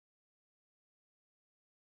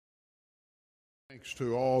Thanks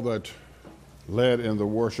to all that led in the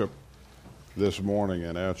worship this morning,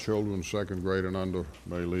 and our children, second grade and under,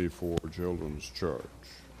 may leave for Children's Church.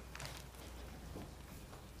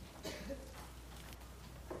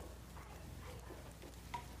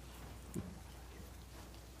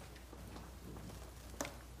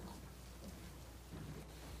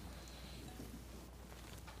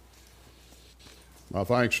 My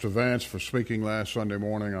thanks to Vance for speaking last Sunday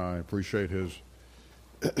morning. I appreciate his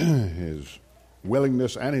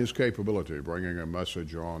willingness and his capability bringing a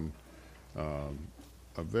message on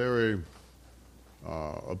a very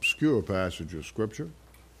obscure passage of Scripture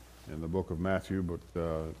in the book of Matthew, but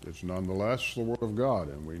it's nonetheless the Word of God,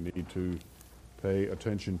 and we need to pay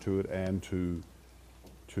attention to it and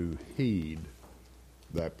to heed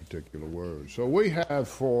that particular word. So we have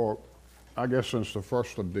for, I guess, since the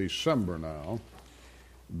 1st of December now,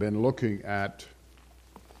 been looking at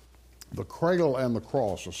the cradle and the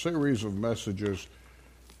cross, a series of messages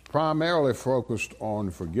primarily focused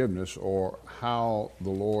on forgiveness, or how the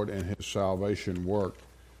Lord in his salvation work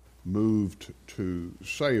moved to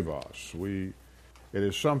save us. It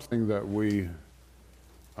is something that we,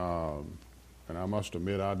 and I must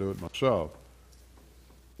admit I do it myself,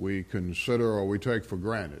 we consider or we take for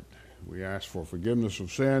granted. We ask for forgiveness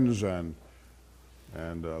of sins, and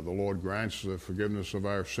the Lord grants the forgiveness of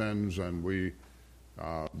our sins, and we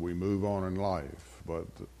move on in life. But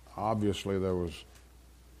obviously there was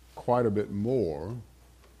quite a bit more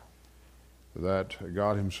that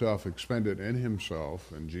God himself expended in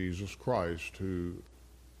himself, in Jesus Christ, to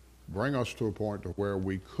bring us to a point to where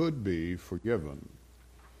we could be forgiven.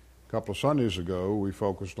 A couple of Sundays ago we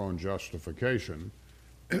focused on justification,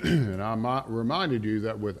 and I reminded you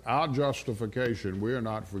that without justification we are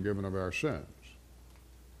not forgiven of our sins.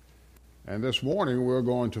 And this morning we're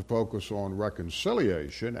going to focus on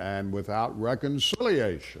reconciliation, and without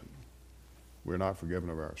reconciliation we're not forgiven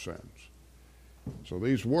of our sins. So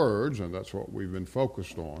these words, and that's what we've been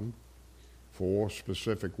focused on, 4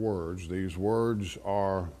 specific words. These words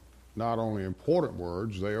are not only important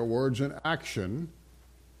words, they are words in action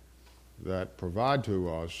that provide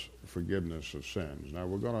to us forgiveness of sins. Now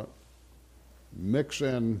we're going to mix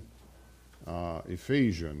in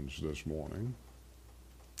Ephesians this morning,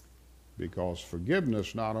 because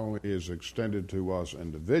forgiveness not only is extended to us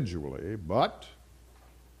individually, but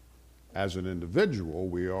as an individual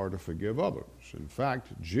we are to forgive others. In fact,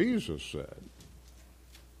 Jesus said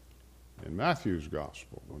in Matthew's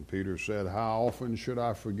gospel, when Peter said, "How often should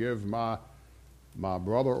I forgive my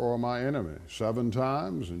brother or my enemy? 7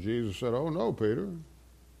 times?" And Jesus said, "Oh no, Peter,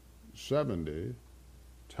 70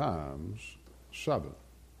 times 7,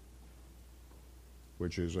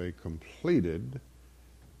 which is a completed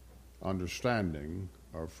understanding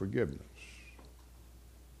of forgiveness.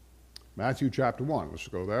 Matthew chapter 1, let's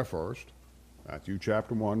go there first. Matthew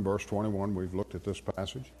chapter 1, verse 21, we've looked at this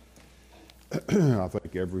passage, I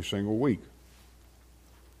think, every single week.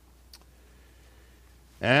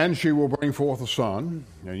 "And she will bring forth a son,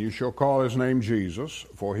 and you shall call his name Jesus,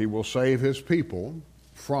 for he will save his people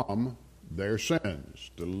from their sins,"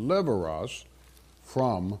 deliver us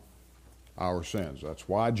from our sins. That's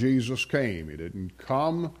why Jesus came. He didn't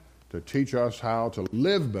come to teach us how to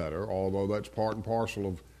live better, although that's part and parcel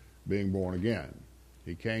of being born again.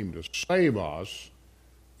 He came to save us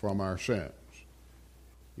from our sins.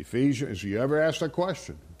 Ephesians, you ever ask that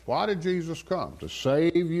question? Why did Jesus come? To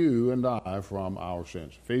save you and I from our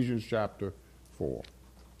sins. Ephesians chapter 4.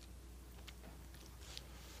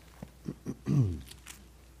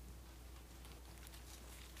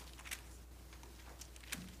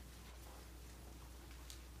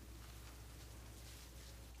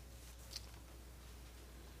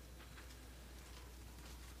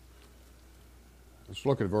 Let's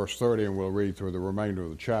look at verse 30, and we'll read through the remainder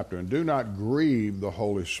of the chapter. "And do not grieve the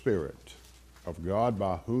Holy Spirit of God,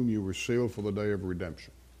 by whom you were sealed for the day of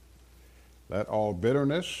redemption. Let all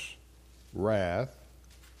bitterness, wrath,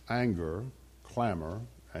 anger, clamor,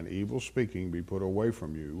 and evil speaking be put away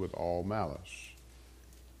from you with all malice.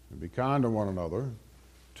 And be kind to one another,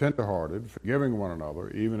 tenderhearted, forgiving one another,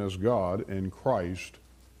 even as God in Christ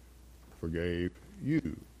forgave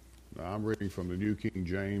you." Now, I'm reading from the New King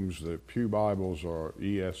James. The Pew Bibles are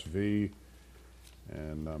ESV,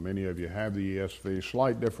 and many of you have the ESV.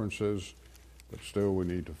 Slight differences, but still we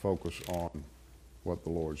need to focus on what the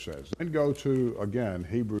Lord says. Then go to, again,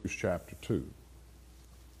 Hebrews chapter 2.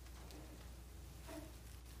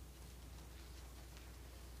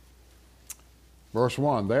 Verse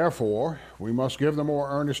 1, "Therefore we must give the more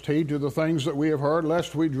earnest heed to the things that we have heard,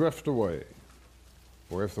 lest we drift away.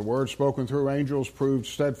 For if the word spoken through angels proved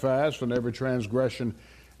steadfast, and every transgression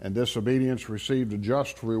and disobedience received a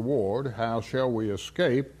just reward, how shall we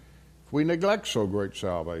escape if we neglect so great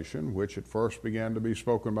salvation, which at first began to be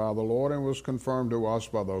spoken by the Lord and was confirmed to us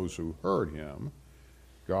by those who heard him?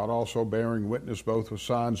 God also bearing witness both with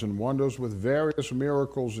signs and wonders, with various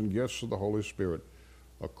miracles and gifts of the Holy Spirit,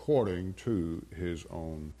 according to his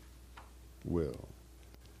own will.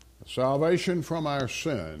 Salvation from our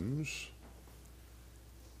sins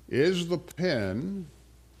is the pen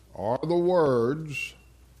or the words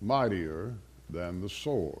mightier than the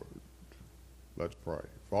sword. Let's pray.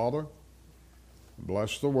 Father,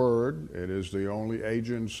 bless the word. It is the only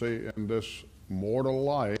agency in this mortal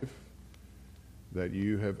life that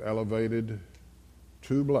you have elevated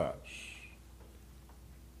to bless.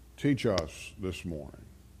 Teach us this morning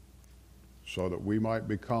so that we might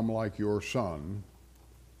become like your Son,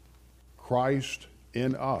 Christ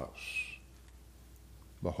in us,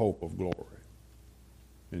 the hope of glory.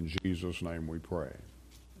 In Jesus' name we pray.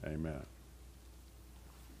 Amen.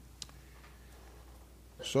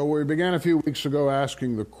 So we began a few weeks ago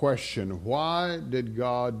asking the question, why did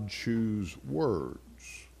God choose words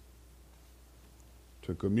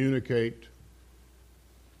to communicate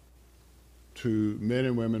to men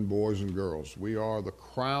and women, boys and girls? We are the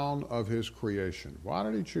crown of his creation. Why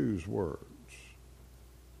did he choose words?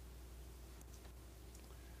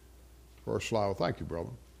 First slide. Well, thank you, brother.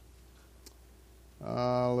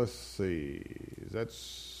 Let's see.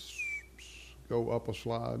 Let's go up a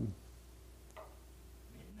slide.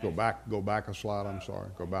 Go back a slide, I'm sorry.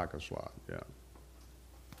 Go back a slide, yeah.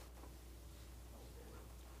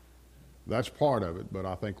 That's part of it, but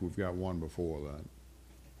I think we've got one before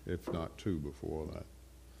that, if not two before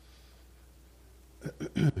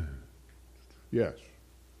that. Yes.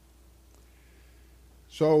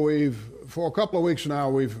 So for a couple of weeks now,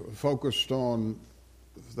 we've focused on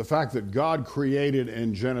the fact that God created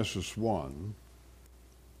in Genesis 1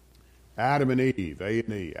 Adam and Eve,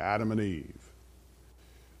 A&E, Adam and Eve,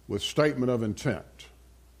 with statement of intent.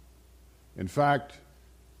 In fact,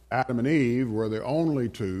 Adam and Eve were the only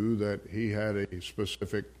two that he had a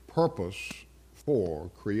specific purpose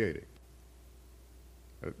for creating.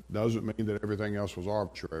 It doesn't mean that everything else was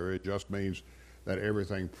arbitrary. It just means that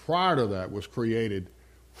everything prior to that was created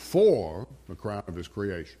for the crown of his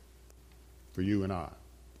creation, for you and I.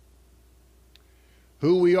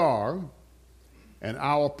 Who we are and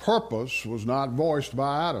our purpose was not voiced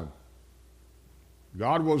by Adam.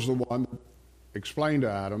 God was the one that explained to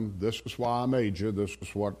Adam, this is why I made you, this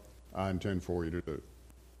is what I intend for you to do.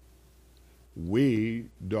 We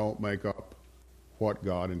don't make up what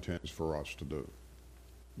God intends for us to do.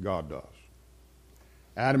 God does.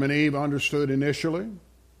 Adam and Eve understood initially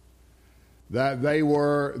that they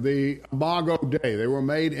were the imago Dei. They were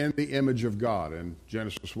made in the image of God. And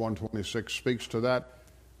Genesis 1:26 speaks to that.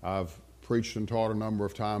 I've preached and taught a number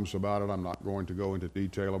of times about it. I'm not going to go into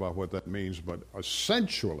detail about what that means, but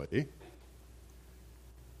essentially,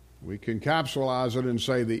 we can capsulize it and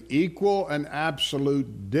say the equal and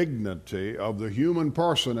absolute dignity of the human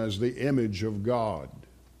person as the image of God.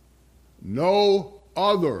 No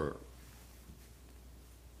other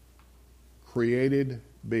created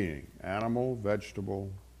being, animal,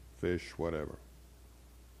 vegetable, fish, whatever,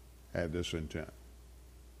 had this intent.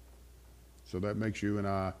 So that makes you and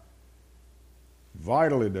I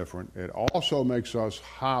vitally different. It also makes us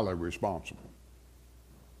highly responsible.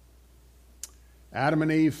 Adam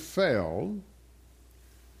and Eve fell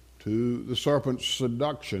to the serpent's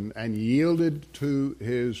seduction and yielded to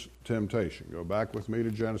his temptation. Go back with me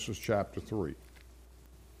to Genesis chapter 3.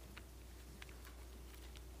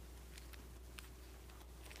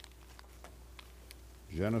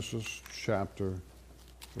 Genesis chapter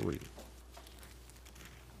 3.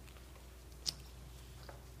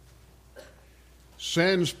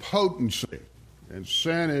 Sin's potency, and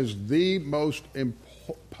sin is the most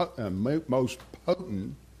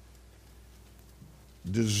potent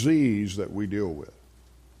disease that we deal with.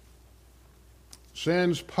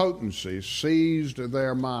 Sin's potency seized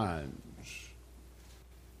their minds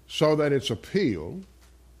so that its appeal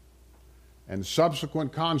and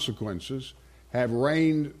subsequent consequences have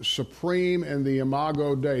reigned supreme in the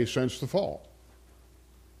imago Dei since the fall.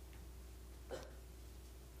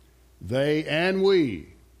 They and we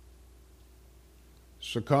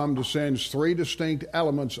succumb to sin's three distinct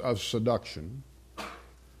elements of seduction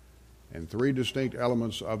and three distinct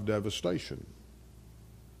elements of devastation,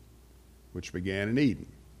 which began in Eden.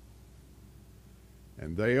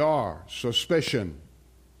 And they are suspicion.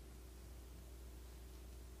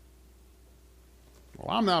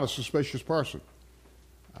 Well, I'm not a suspicious person.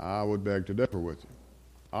 I would beg to differ with you.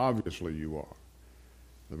 Obviously you are.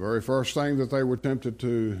 The very first thing that they were tempted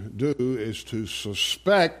to do is to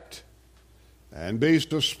suspect and be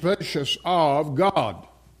suspicious of God.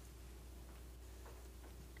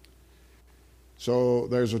 So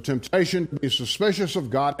there's a temptation to be suspicious of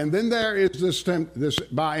God, and then there is this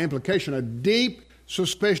by implication, a deep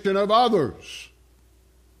suspicion of others.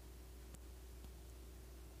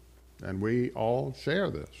 And we all share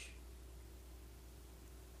this.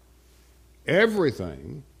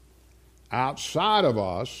 Everything outside of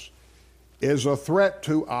us is a threat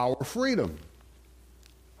to our freedom.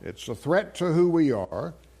 It's a threat to who we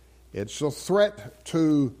are. It's a threat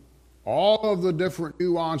to all of the different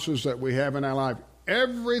nuances that we have in our life.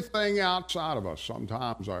 Everything outside of us,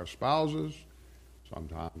 sometimes our spouses,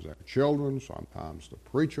 sometimes our children, sometimes the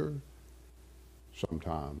preacher,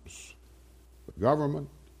 sometimes the government,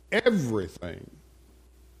 everything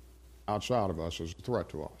outside of us is a threat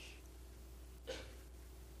to us.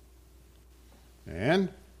 And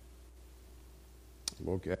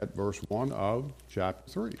look at verse 1 of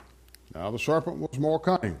chapter 3. Now the serpent was more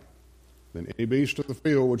cunning than any beast of the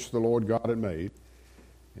field which the Lord God had made.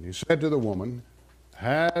 And he said to the woman,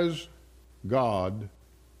 has God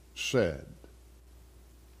said?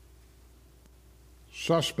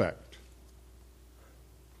 Suspect.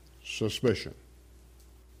 Suspicion.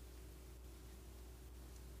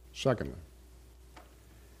 Secondly,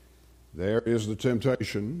 there is the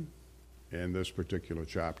temptation in this particular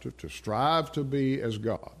chapter to strive to be as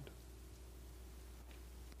God.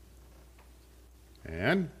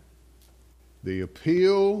 And the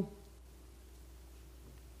appeal,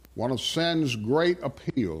 one of sin's great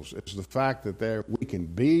appeals, is the fact that we can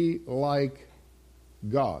be like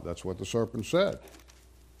God. That's what the serpent said.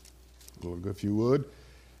 Look, if you would,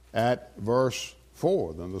 at verse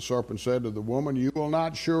 4. Then the serpent said to the woman, you will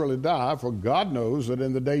not surely die, for God knows that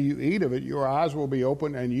in the day you eat of it, your eyes will be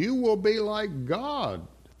open, and you will be like God.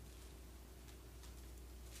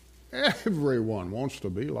 Everyone wants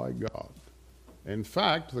to be like God. In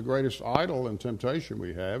fact, the greatest idol and temptation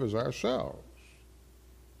we have is ourselves.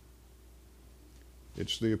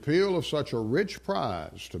 It's the appeal of such a rich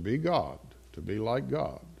prize to be God, to be like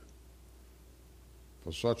God,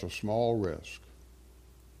 for such a small risk.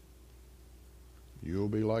 You'll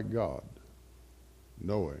be like God,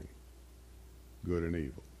 knowing good and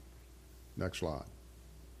evil. Next slide.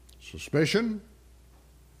 Suspicion,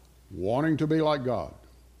 wanting to be like God.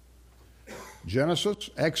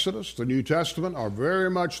 Genesis, Exodus, the New Testament are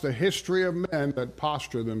very much the history of men that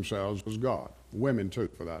posture themselves as God. Women too,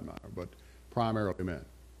 for that matter, but primarily men.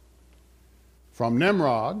 From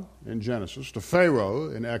Nimrod in Genesis to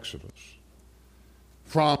Pharaoh in Exodus.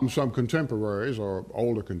 From some contemporaries, or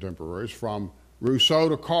older contemporaries, from Rousseau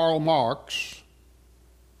to Karl Marx,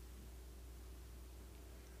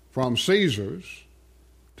 from Caesars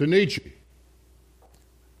to Nietzsche.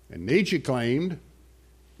 And Nietzsche claimed,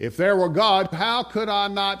 if there were God, how could I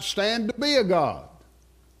not stand to be a God?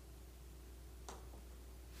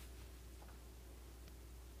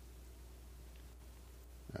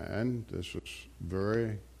 And this is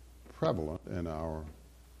very prevalent in our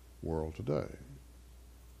world today.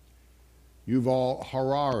 Yuval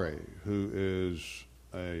Harari, who is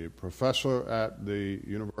a professor at the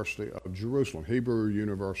University of Jerusalem, Hebrew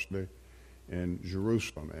University in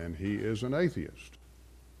Jerusalem, and he is an atheist,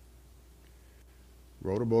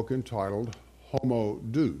 wrote a book entitled Homo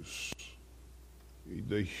Deus,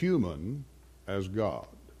 the human as God.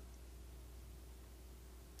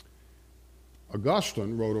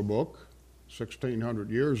 Augustine wrote a book 1,600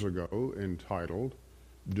 years ago entitled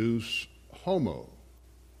Deus Homo,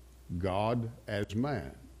 God as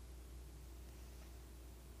man.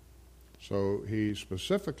 So he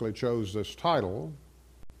specifically chose this title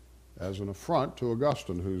as an affront to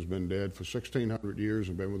Augustine, who's been dead for 1,600 years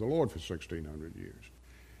and been with the Lord for 1,600 years.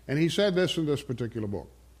 And he said this in this particular book.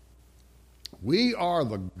 We are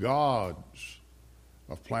the gods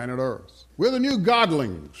of planet Earth. We're the new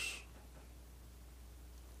godlings.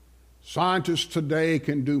 Scientists today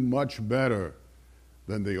can do much better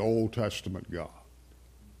than the Old Testament God.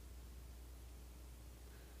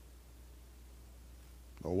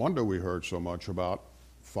 No wonder we heard so much about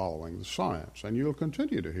following the science, and you'll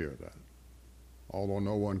continue to hear that, although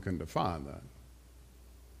no one can define that,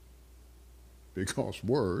 because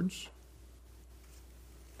words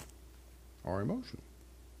are emotional.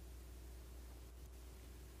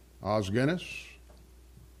 Os Guinness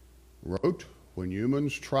wrote, when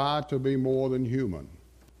humans try to be more than human,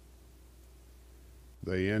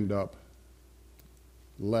 they end up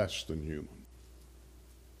less than human.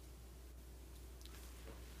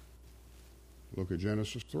 Look at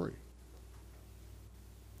Genesis 3.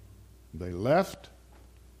 They left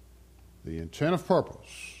the intent of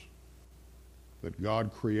purpose that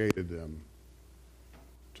God created them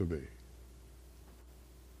to be.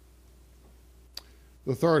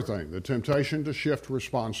 The third thing, the temptation to shift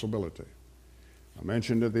responsibility. I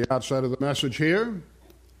mentioned at the outset of the message here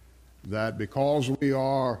that because we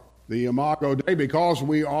are the Imago Dei, because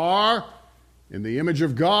we are in the image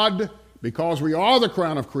of God, because we are the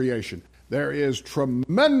crown of creation, there is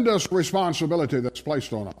tremendous responsibility that's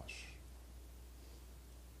placed on us.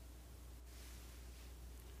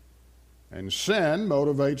 And sin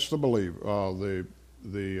motivates the believer,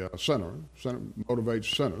 the sinner. Sin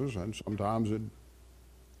motivates sinners, and sometimes it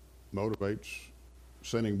motivates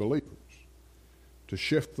sinning believers to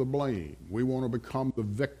shift the blame. We want to become the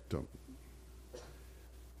victim.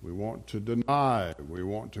 We want to deny. We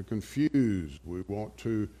want to confuse. We want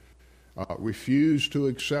to refuse to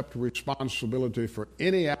accept responsibility for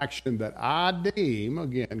any action that I deem,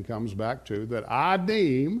 again, comes back to, that I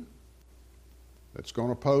deem that's going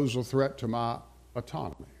to pose a threat to my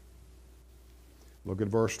autonomy. Look at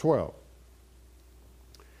verse 12.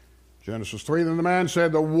 Genesis 3, then the man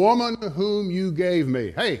said, the woman whom you gave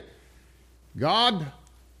me. Hey, God,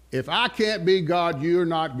 if I can't be God, you're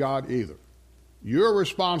not God either. You're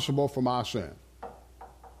responsible for my sin.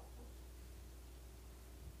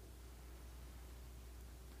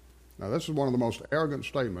 Now, this is one of the most arrogant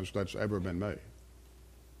statements that's ever been made.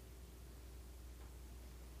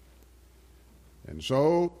 And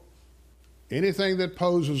so, anything that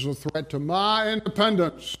poses a threat to my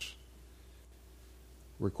independence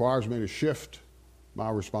requires me to shift my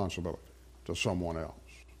responsibility to someone else.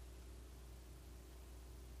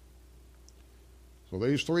 So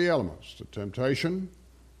these three elements, the temptation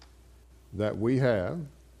that we have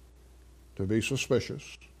to be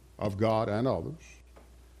suspicious of God and others,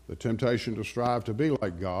 the temptation to strive to be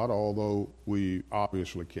like God, although we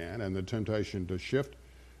obviously can, and the temptation to shift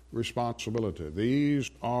responsibility.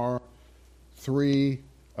 These are three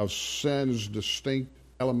of sin's distinct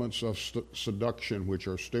elements of seduction which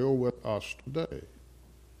are still with us today.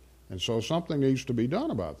 And so something needs to be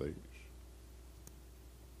done about these.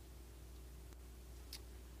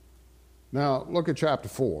 Now, look at chapter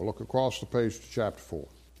 4. Look across the page to chapter 4.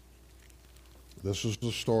 This is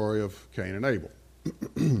the story of Cain and Abel.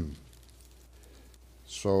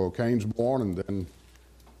 So Cain's born, and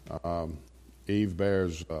then Eve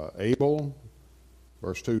bears Abel.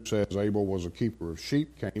 Verse 2 says Abel was a keeper of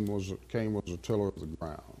sheep. Cain was a tiller of the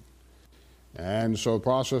ground. And so the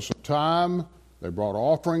process of time, they brought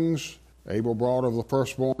offerings. Abel brought of the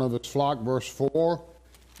firstborn of his flock, verse 4.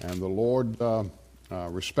 And the Lord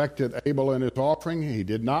respected Abel in his offering. He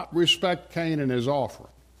did not respect Cain in his offering.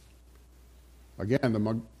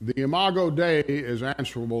 Again, the Imago Dei is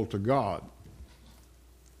answerable to God.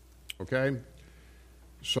 Okay?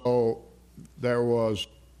 So there was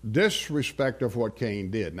disrespect of what Cain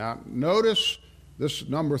did. Now, notice this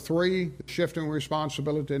number 3, shifting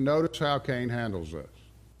responsibility. Notice how Cain handles this.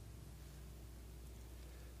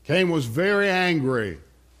 Cain was very angry,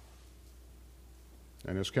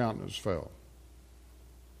 and his countenance fell.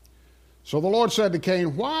 So the Lord said to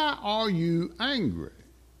Cain, why are you angry?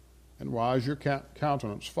 And why is your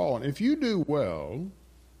countenance fallen? If you do well,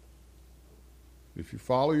 if you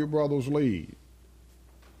follow your brother's lead,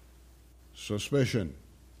 suspicion.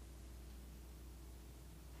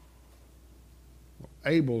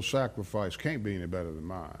 Abel's sacrifice can't be any better than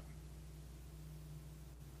mine.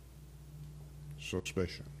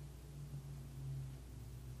 Suspicion.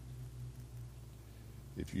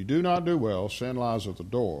 If you do not do well, sin lies at the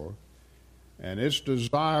door, and its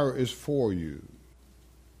desire is for you.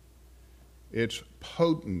 Its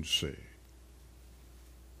potency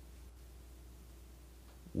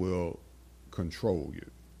will control you.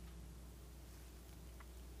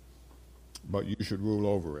 But you should rule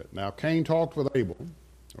over it. Now, Cain talked with Abel,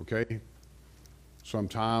 okay? Some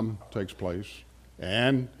time takes place,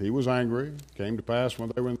 and he was angry. It came to pass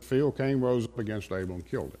when they were in the field, Cain rose up against Abel and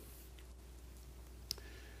killed him.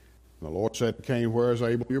 And the Lord said to Cain, where is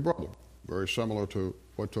Abel your brother? Very similar to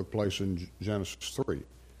what took place in Genesis 3.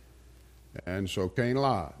 And so Cain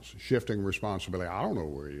lies, shifting responsibility. I don't know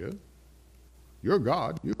where he is. You're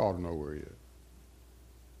God. You ought to know where he is.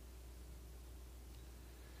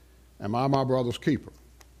 Am I my brother's keeper?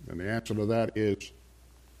 And the answer to that is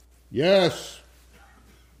yes,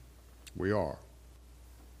 we are.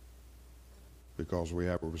 Because we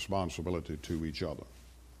have a responsibility to each other.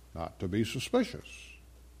 Not to be suspicious,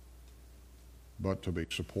 but to be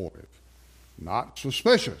supportive. Not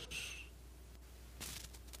suspicious,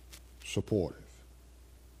 supportive.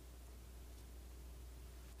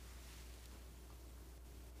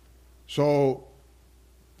 So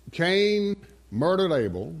Cain murdered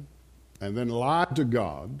Abel, and then lied to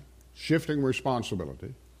God, shifting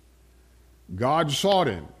responsibility, God sought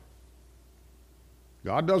him.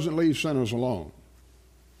 God doesn't leave sinners alone.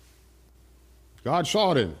 God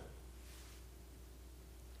sought him.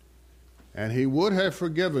 And he would have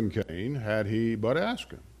forgiven Cain had he but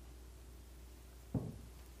asked him.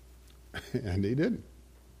 And he didn't.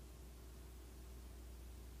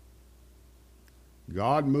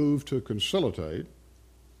 God moved to conciliate,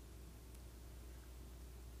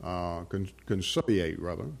 or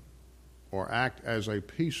act as a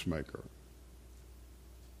peacemaker,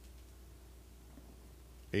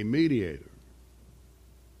 a mediator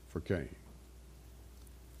for Cain.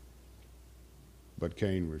 But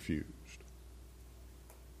Cain refused.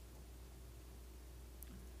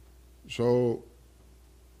 So,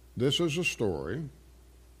 this is a story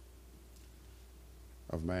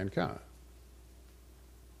of mankind.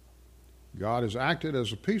 God has acted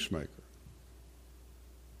as a peacemaker,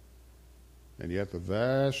 and yet the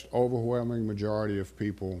vast, overwhelming majority of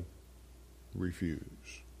people refuse.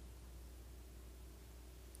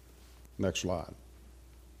 Next slide.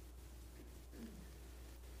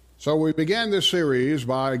 So we began this series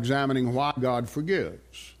by examining why God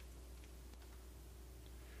forgives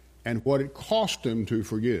and what it cost him to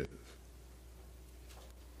forgive.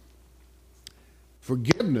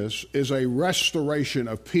 Forgiveness is a restoration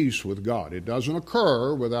of peace with God. It doesn't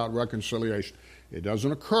occur without reconciliation. It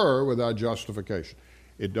doesn't occur without justification.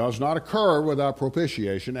 It does not occur without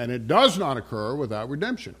propitiation, and it does not occur without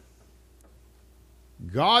redemption.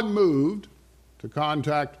 God moved to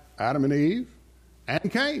contact Adam and Eve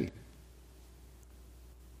and Cain.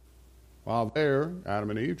 While there,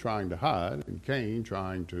 Adam and Eve trying to hide, and Cain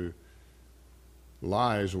trying to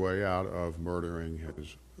lie his way out of murdering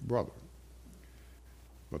his brother.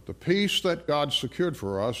 But the peace that God secured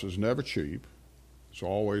for us is never cheap. It's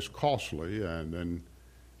always costly, and then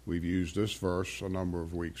we've used this verse a number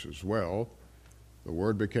of weeks as well. The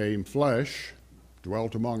Word became flesh,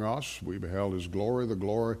 dwelt among us. We beheld his glory, the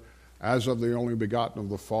glory as of the only begotten of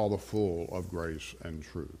the Father, full of grace and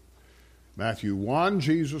truth. Matthew 1,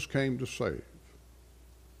 Jesus came to save.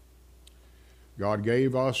 God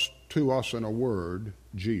gave to us in a word,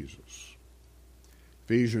 Jesus.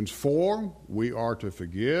 Ephesians 4, we are to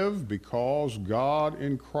forgive because God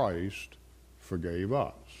in Christ forgave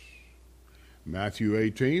us. Matthew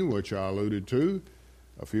 18, which I alluded to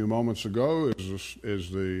a few moments ago,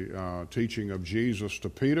 is the teaching of Jesus to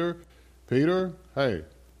Peter. Peter, hey,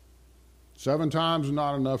 7 times is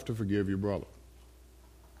not enough to forgive your brother.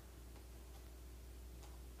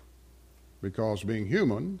 Because being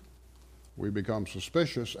human, we become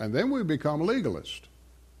suspicious, and then we become legalist.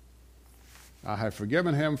 I have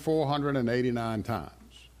forgiven him 489 times.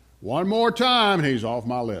 One more time, and he's off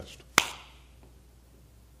my list.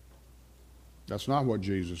 That's not what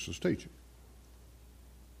Jesus is teaching.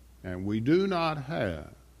 And we do not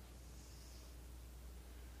have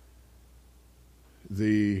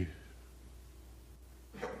the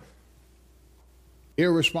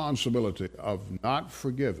irresponsibility of not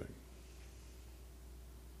forgiving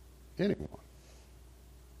anyone.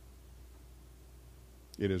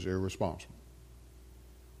 It is irresponsible.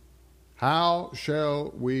 How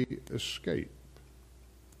shall we escape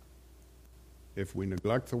if we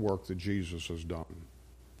neglect the work that Jesus has done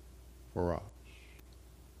for us?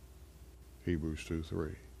 Hebrews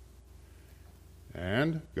 2:3.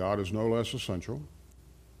 And God is no less essential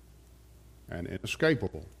and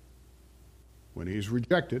inescapable when he's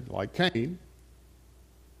rejected, like Cain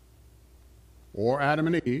or Adam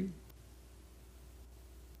and Eve,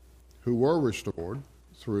 who were restored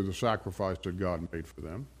through the sacrifice that God made for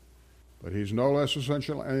them. But he's no less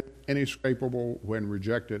essential and inescapable when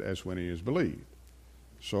rejected as when he is believed.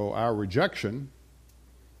 So our rejection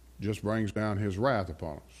just brings down his wrath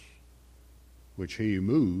upon us, which he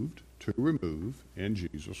moved to remove in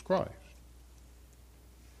Jesus Christ.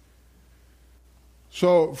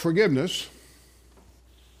 So forgiveness,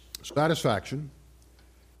 satisfaction,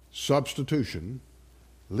 substitution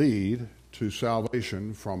lead to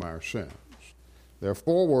salvation from our sins. There are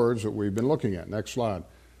 4 words that we've been looking at. Next slide,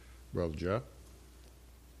 Brother Jeff.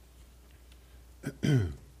 A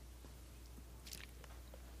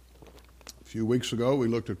few weeks ago, we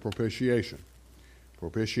looked at propitiation.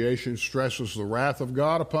 Propitiation stresses the wrath of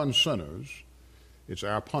God upon sinners. It's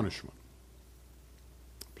our punishment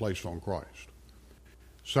placed on Christ.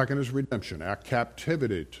 Second is redemption, our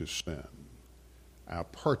captivity to sin, our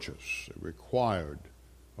purchase. It required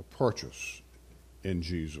a purchase in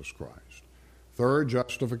Jesus Christ. Third,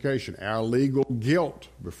 justification, our legal guilt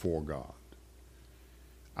before God,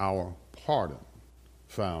 our pardon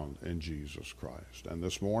found in Jesus Christ. And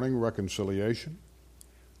this morning, reconciliation,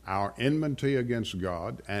 our enmity against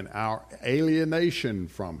God, and our alienation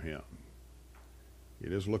from him. You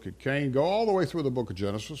just look at Cain, go all the way through the book of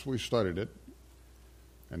Genesis. We studied it.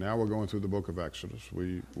 And now we're going through the book of Exodus.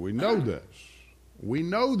 We know this. We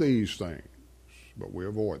know these things, but we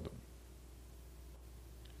avoid them.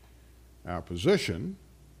 Our position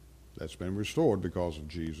that's been restored because of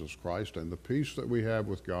Jesus Christ and the peace that we have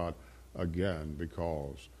with God, again,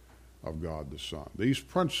 because of God the Son. These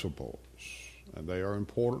principles, and they are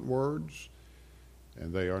important words,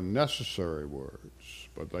 and they are necessary words,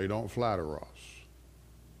 but they don't flatter us.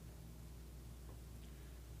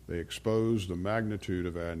 They expose the magnitude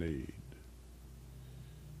of our need.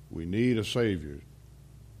 We need a Savior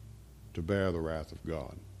to bear the wrath of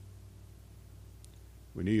God.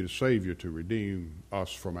 We need a Savior to redeem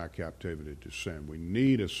us from our captivity to sin. We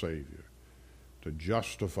need a Savior to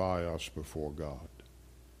justify us before God.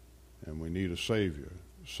 And we need a Savior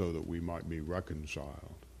so that we might be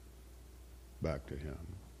reconciled back to him.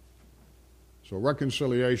 So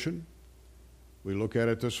reconciliation, we look at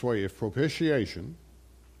it this way. If propitiation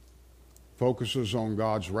focuses on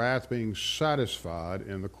God's wrath being satisfied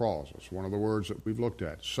in the cross. That's one of the words that we've looked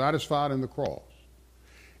at. Satisfied in the cross.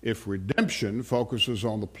 If redemption focuses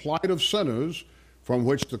on the plight of sinners from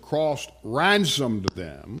which the cross ransomed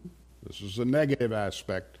them, this is the negative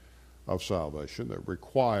aspect of salvation that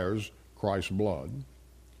requires Christ's blood.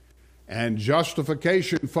 And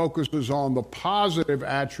justification focuses on the positive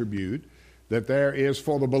attribute that there is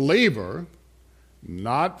for the believer,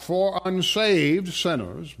 not for unsaved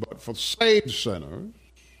sinners, but for saved sinners,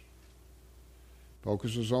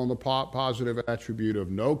 focuses on the positive attribute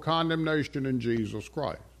of no condemnation in Jesus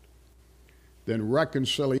Christ. Then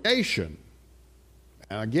reconciliation,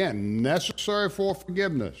 and again, necessary for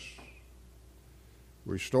forgiveness,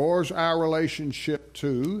 restores our relationship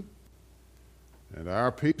to and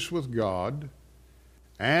our peace with God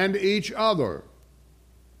and each other.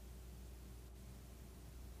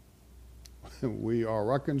 We are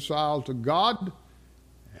reconciled to God,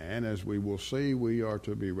 and as we will see, we are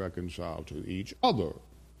to be reconciled to each other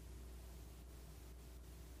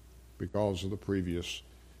because of the previous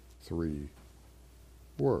three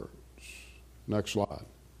words. Next slide.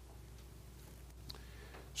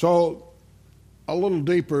 So, a little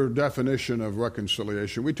deeper definition of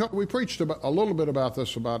reconciliation. We preached a little bit about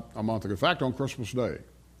this about a month ago. In fact, on Christmas Day,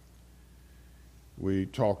 we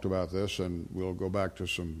talked about this, and we'll go back to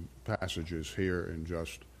some passages here in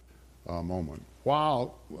just a moment.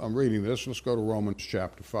 While I'm reading this, let's go to Romans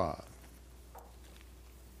chapter 5.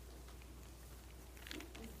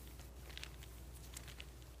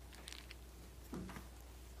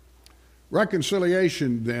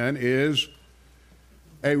 Reconciliation, then, is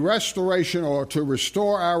a restoration or to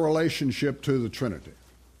restore our relationship to the Trinity.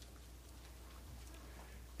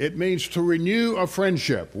 It means to renew a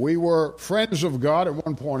friendship. We were friends of God at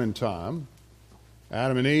one point in time.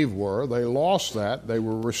 Adam and Eve were. They lost that. They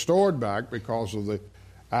were restored back because of the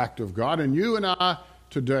act of God. And you and I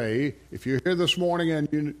today, if you're here this morning and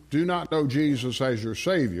you do not know Jesus as your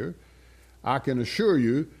Savior, I can assure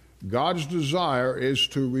you God's desire is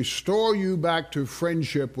to restore you back to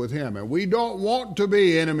friendship with Him. And we don't want to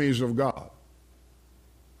be enemies of God.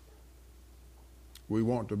 We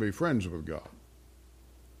want to be friends with God.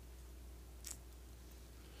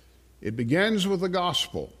 It begins with the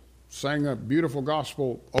gospel. Sang a beautiful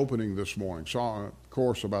gospel opening this morning, saw a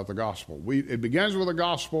course about the gospel. It begins with the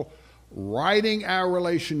gospel righting our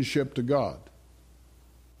relationship to God.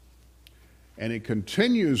 And it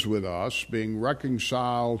continues with us being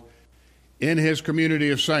reconciled in His community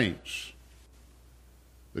of saints.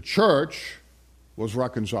 The church was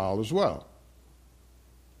reconciled as well.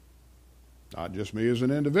 Not just me as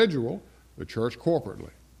an individual, the church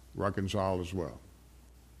corporately reconciled as well.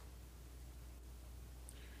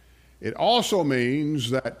 It also means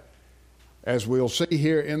that, as we'll see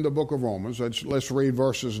here in the book of Romans, let's read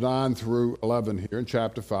verses 9 through 11 here in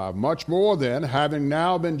chapter 5. Much more then, having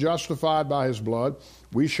now been justified by His blood,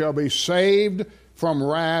 we shall be saved from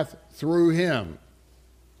wrath through Him.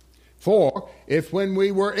 For if when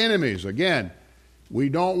we were enemies, again, we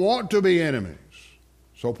don't want to be enemies.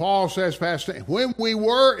 So Paul says, past tense, when we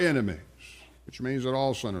were enemies, which means that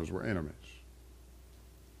all sinners were enemies,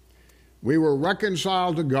 we were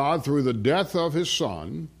reconciled to God through the death of His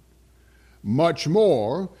Son. Much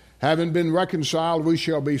more, having been reconciled, we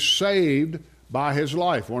shall be saved by His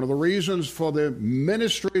life. One of the reasons for the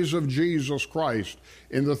ministries of Jesus Christ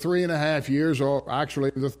in the 3.5 years, or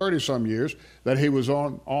actually the 30-some years that He was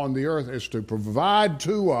on the earth, is to provide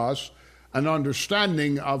to us an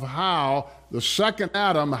understanding of how the second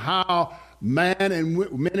Adam, how men and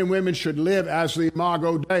women should live as the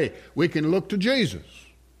Imago Dei. We can look to Jesus.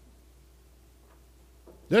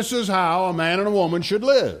 This is how a man and a woman should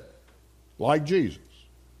live, like Jesus.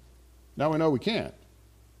 Now we know we can't.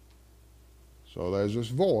 So there's this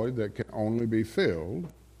void that can only be filled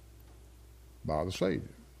by the Savior.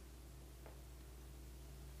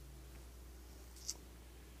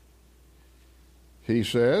 He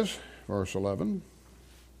says, verse 11,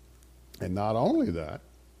 and not only that,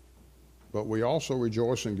 but we also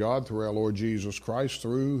rejoice in God through our Lord Jesus Christ,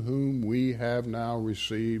 through whom we have now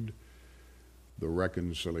received the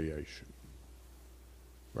reconciliation.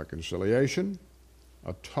 Reconciliation,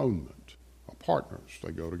 atonement, are partners.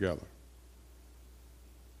 They go together.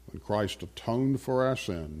 When Christ atoned for our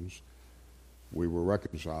sins, we were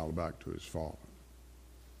reconciled back to his Father.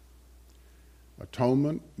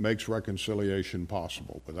 Atonement makes reconciliation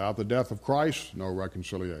possible. Without the death of Christ, no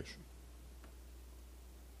reconciliation.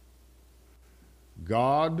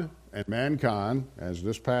 God and mankind, as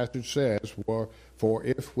this passage says, were, for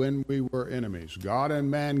if when we were enemies, God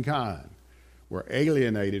and mankind were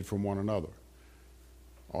alienated from one another.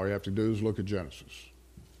 All you have to do is look at Genesis.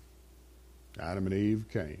 Adam and Eve,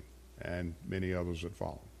 Cain, and many others that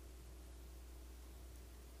follow.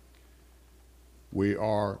 We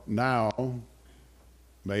are now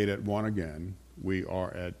made at one again. We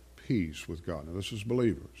are at peace with God. Now, this is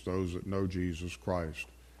believers, those that know Jesus Christ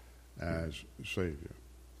as Savior.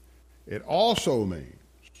 It also means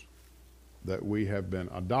that we have been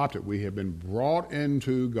adopted. We have been brought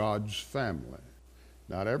into God's family.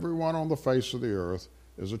 Not everyone on the face of the earth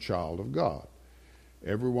is a child of God.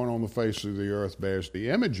 Everyone on the face of the earth bears the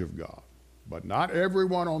image of God, but not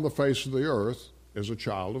everyone on the face of the earth is a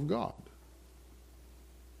child of God.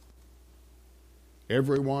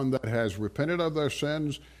 Everyone that has repented of their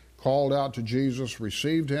sins, called out to Jesus,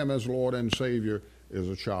 received him as Lord and Savior, is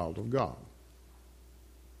a child of God.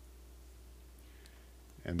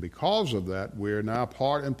 And because of that, we're now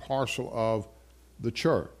part and parcel of the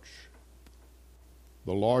church.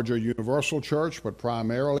 The larger universal church, but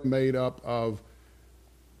primarily made up of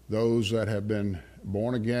those that have been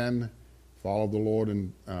born again, followed the Lord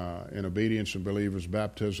in obedience and believers'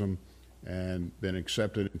 baptism, and been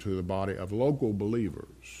accepted into the body of local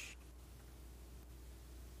believers.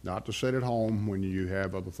 Not to sit at home when you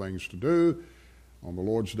have other things to do. On the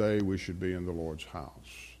Lord's day, we should be in the Lord's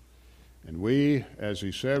house. And we, as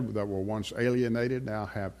he said, that were once alienated, now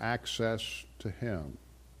have access to him,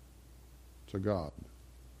 to God.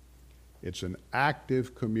 It's an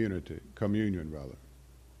active communion.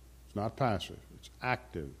 It's not passive, it's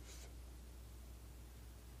active.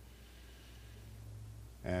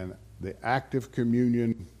 And the active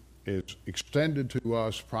communion is extended to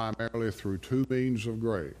us primarily through two means of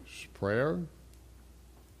grace, prayer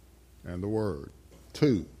and the Word.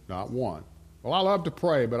 Two, not one. Well, I love to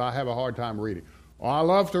pray, but I have a hard time reading. Well, I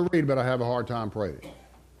love to read, but I have a hard time praying.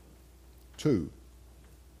 Two.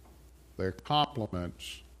 They're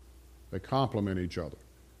complements. They complement each other.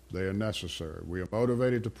 They are necessary. We are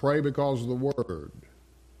motivated to pray because of the Word.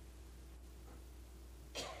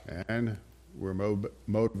 And we're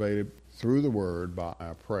motivated through the Word by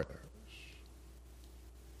our prayers.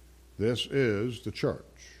 This is the church.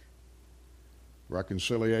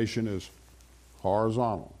 Reconciliation is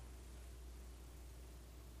horizontal.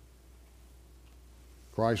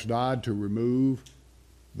 Christ died to remove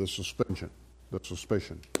the suspicion.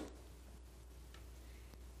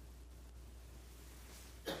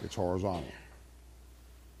 It's horizontal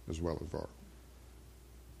as well as vertical.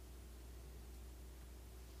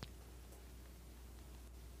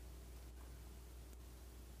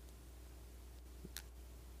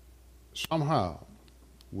 Somehow,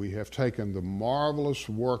 we have taken the marvelous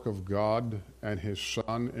work of God and his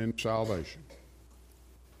Son in salvation,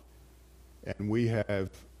 and we have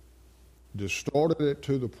distorted it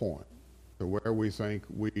to the point to where we think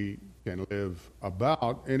we can live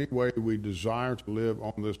about any way we desire to live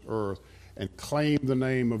on this earth and claim the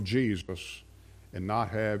name of Jesus and not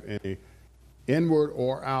have any inward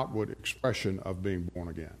or outward expression of being born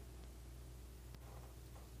again.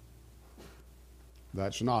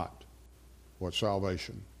 That's not what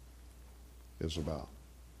salvation is about.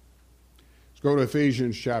 Let's go to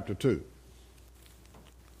Ephesians chapter 2.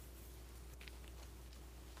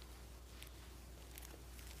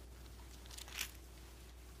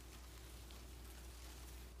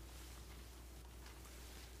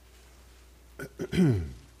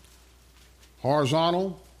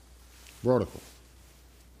 Horizontal, vertical.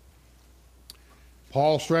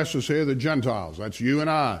 Paul stresses here the Gentiles. That's you and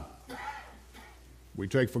I. We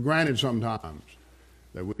take for granted sometimes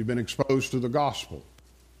that we've been exposed to the gospel.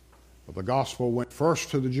 But the gospel went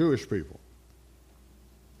first to the Jewish people.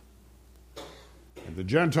 The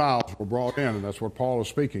Gentiles were brought in, and that's what Paul is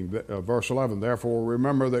speaking. Verse 11, therefore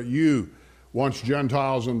remember that you, once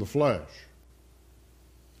Gentiles in the flesh,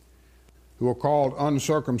 who are called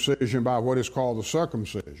uncircumcision by what is called the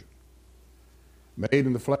circumcision, made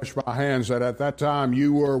in the flesh by hands, that at that time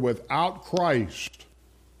you were without Christ,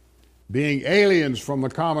 being aliens from the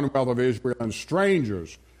commonwealth of Israel and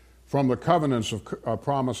strangers from the covenants of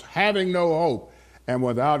promise, having no hope and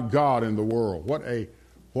without God in the world. What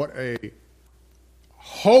a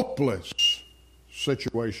hopeless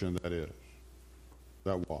situation that is.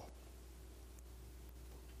 That was.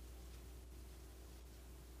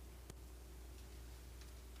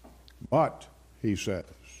 But, he says,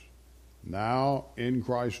 now in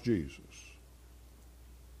Christ Jesus,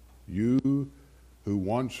 you who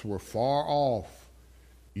once were far off,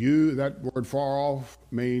 that word far off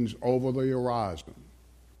means over the horizon.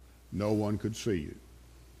 No one could see you.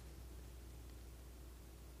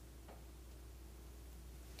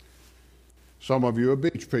 Some of you are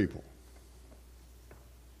beach people.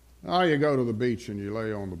 Oh, you go to the beach and you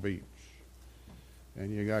lay on the beach.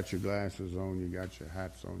 And you got your glasses on, you got your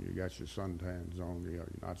hats on, you got your suntans on,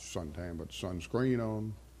 not suntan, but sunscreen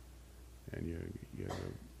on. And the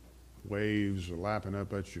waves are lapping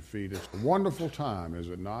up at your feet. It's a wonderful time, is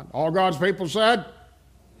it not? All God's people said?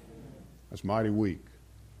 That's mighty weak.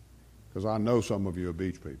 Because I know some of you are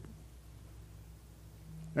beach people.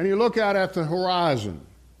 And you look out at the horizon.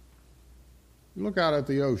 You look out at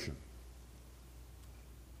the ocean.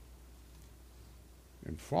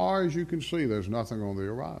 And far as you can see, there's nothing on the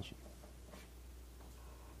horizon.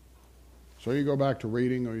 So you go back to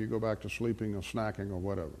reading, or you go back to sleeping, or snacking, or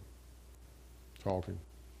whatever. Talking.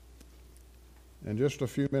 And just a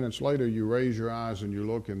few minutes later, you raise your eyes and you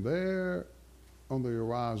look, and there on the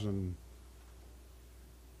horizon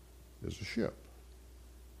is a ship.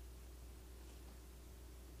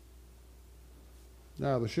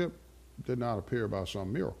 Now, the ship did not appear by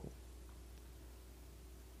some miracle.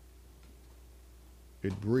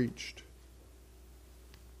 It breached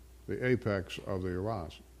the apex of the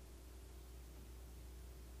horizon.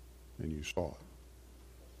 And you saw it.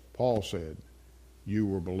 Paul said, you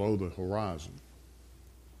were below the horizon.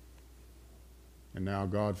 And now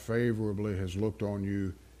God favorably has looked on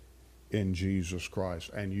you in Jesus Christ.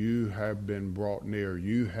 And you have been brought near.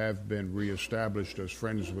 You have been reestablished as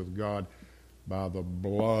friends with God by the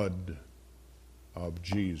blood of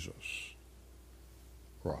Jesus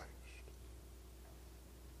Christ.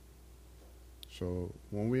 So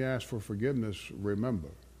when we ask for forgiveness, remember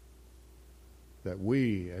that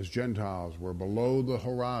we as Gentiles were below the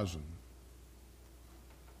horizon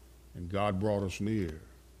and God brought us near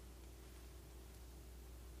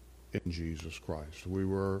in Jesus Christ. We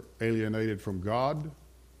were alienated from God,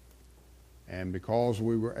 and because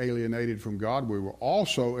we were alienated from God, we were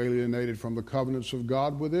also alienated from the covenants of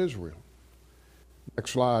God with Israel.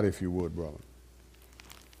 Next slide, if you would, brother.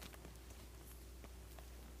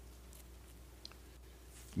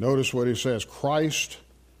 Notice what he says, Christ,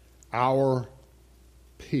 our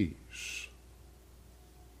peace,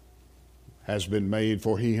 has been made,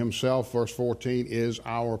 for he himself, verse 14, is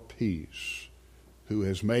our peace, who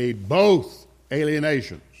has made both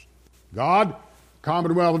alienations, God,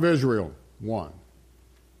 Commonwealth of Israel, one.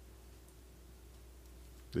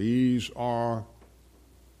 These are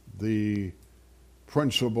the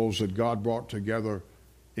principles that God brought together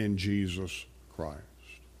in Jesus Christ.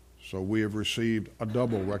 So we have received a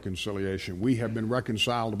double reconciliation. We have been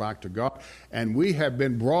reconciled back to God, and we have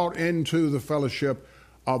been brought into the fellowship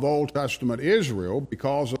of Old Testament Israel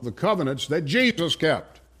because of the covenants that Jesus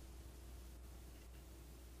kept.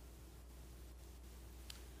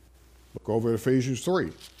 Look over at Ephesians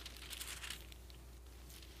 3.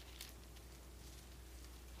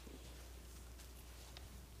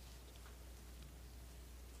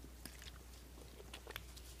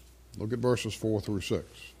 Look at verses 4 through 6.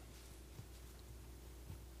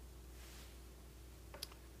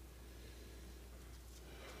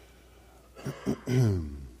 Look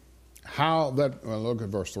at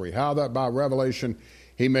verse 3. How that by revelation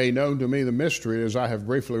he made known to me the mystery, as I have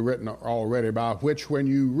briefly written already, by which when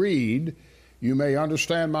you read, you may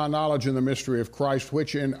understand my knowledge in the mystery of Christ,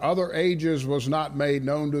 which in other ages was not made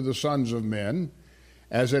known to the sons of men,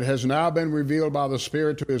 as it has now been revealed by the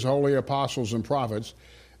Spirit to his holy apostles and prophets,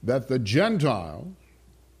 that the Gentiles,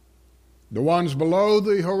 the ones below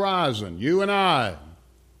the horizon, you and I,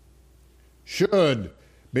 should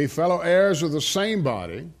be fellow heirs of the same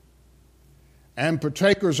body and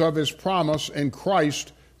partakers of his promise in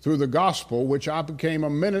Christ through the gospel, which I became a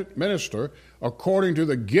minister according to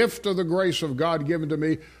the gift of the grace of God given to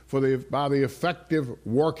me by the effective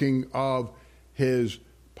working of his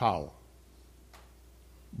power.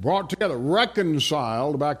 brought together,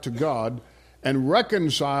 reconciled back to God, and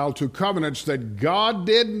reconciled to covenants that God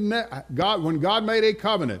did. When God made a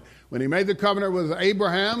covenant, when He made the covenant with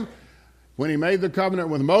Abraham, when He made the covenant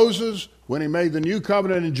with Moses, when He made the new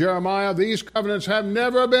covenant in Jeremiah, these covenants have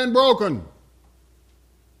never been broken.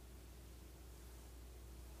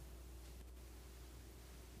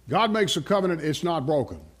 God makes a covenant, it's not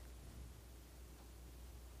broken.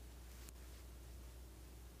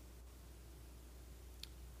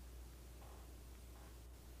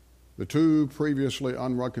 The two previously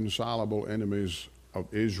unreconcilable enemies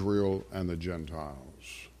of Israel and the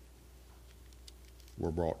Gentiles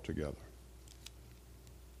were brought together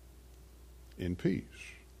in peace.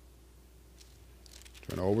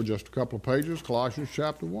 Turn over just a couple of pages, Colossians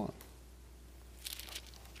chapter 1.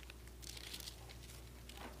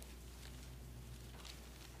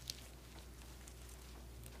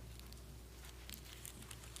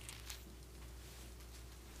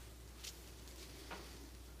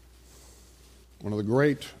 One of the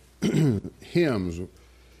great hymns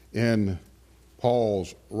in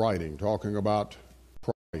Paul's writing, talking about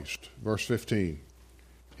Christ, verse 15.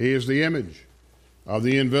 He is the image of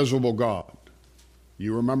the invisible God.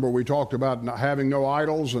 You remember we talked about not having no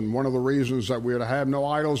idols, and one of the reasons that we are to have no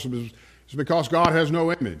idols is because God has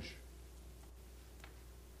no image.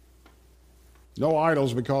 No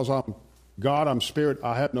idols because I'm God, I'm spirit,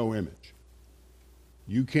 I have no image.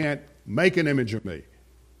 You can't make an image of me.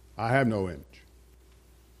 I have no image.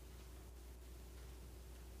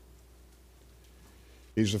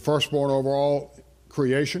 He's the firstborn over all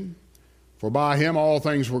creation. For by Him all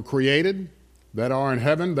things were created, that are in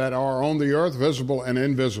heaven, that are on the earth, visible and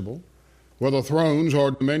invisible, whether thrones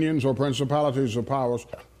or dominions or principalities or powers.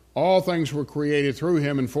 All things were created through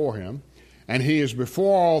Him and for Him. And He is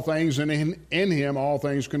before all things, and in Him all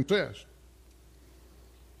things consist.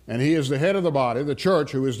 And He is the head of the body, the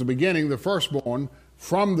church, who is the beginning, the firstborn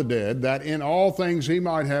from the dead, that in all things He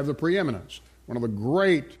might have the preeminence. One of the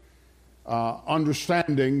great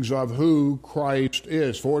understandings of who Christ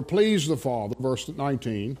is. For it pleased the Father, verse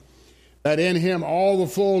 19, that in Him all the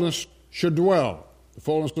fullness should dwell, the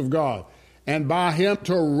fullness of God, and by Him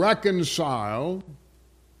to reconcile,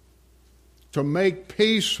 to make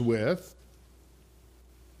peace with,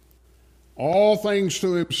 all things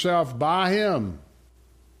to Himself by Him,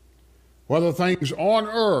 whether things on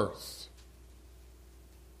earth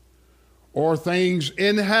or things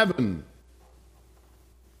in heaven,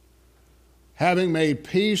 having made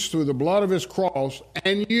peace through the blood of His cross,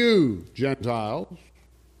 and you, Gentiles,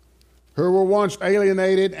 who were once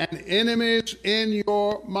alienated and enemies in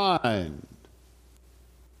your mind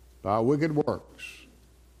by wicked works,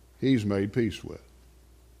 He's made peace with.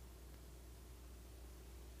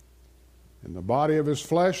 In the body of His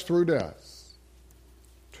flesh through death,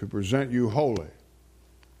 to present you holy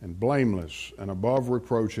and blameless and above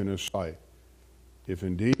reproach in His sight. If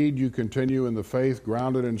indeed you continue in the faith,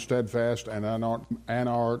 grounded and steadfast, and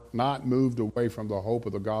are not moved away from the hope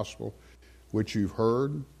of the gospel which you've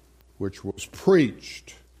heard, which was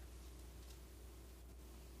preached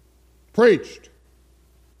to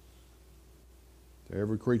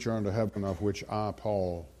every creature under heaven, of which I,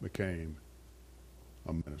 Paul, became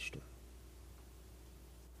a minister.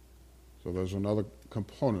 So there's another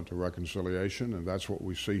component to reconciliation, and that's what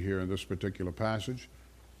we see here in this particular passage.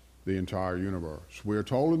 The entire universe. We are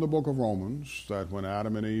told in the book of Romans that when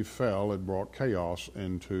Adam and Eve fell, it brought chaos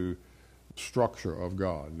into the structure of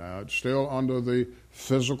God. Now, it's still under the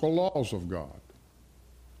physical laws of God,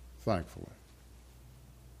 thankfully.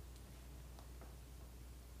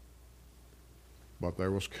 But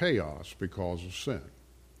there was chaos because of sin.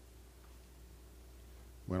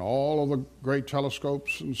 When all of the great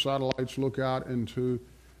telescopes and satellites look out into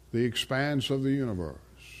the expanse of the universe,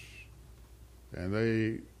 and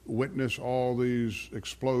they witness all these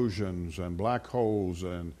explosions and black holes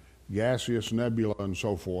and gaseous nebula and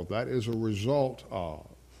so forth, that is a result of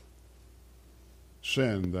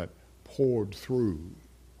sin that poured through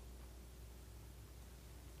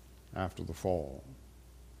after the fall.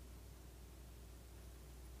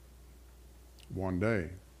 One day,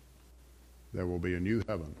 there will be a new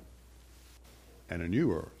heaven and a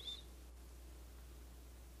new earth.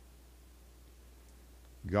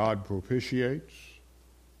 God propitiates,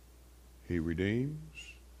 He redeems,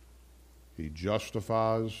 He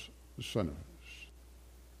justifies sinners.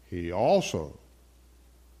 He also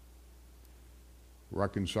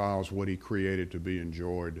reconciles what He created to be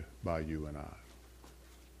enjoyed by you and I.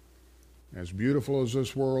 As beautiful as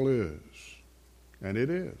this world is, and it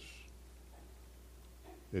is,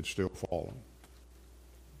 it's still fallen.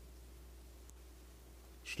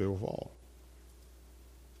 Still fallen.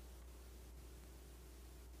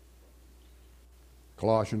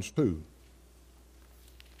 Colossians 2,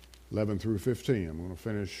 11 through 15. I'm going to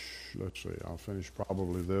finish, let's see, I'll finish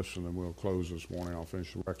probably this and then we'll close this morning. I'll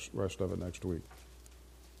finish the rest of it next week.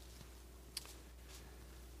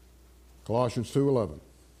 Colossians 2:11.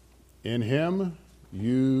 In him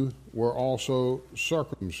you were also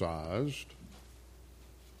circumcised,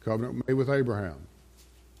 covenant made with Abraham.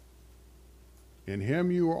 In him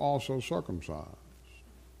you were also circumcised,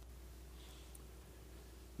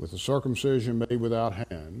 with a circumcision made without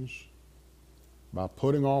hands, by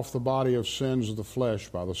putting off the body of sins of the flesh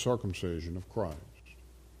by the circumcision of Christ.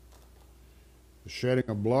 The shedding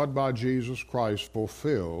of blood by Jesus Christ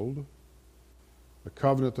fulfilled the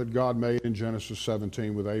covenant that God made in Genesis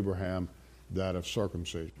 17 with Abraham, that of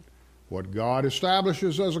circumcision. What God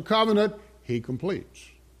establishes as a covenant, he completes.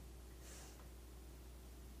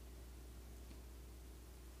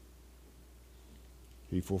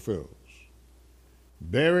 He fulfills.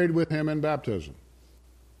 Buried with him in baptism.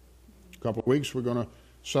 A couple of weeks we're going to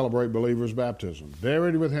celebrate believers' baptism.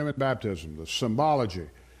 Buried with him in baptism, the symbology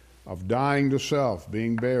of dying to self,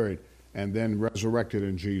 being buried, and then resurrected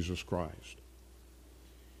in Jesus Christ.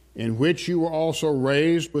 In which you were also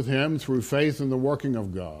raised with him through faith in the working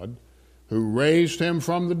of God, who raised him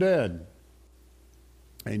from the dead.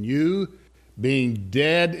 And you, being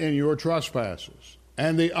dead in your trespasses,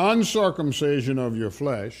 and the uncircumcision of your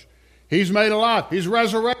flesh, he's made alive. He's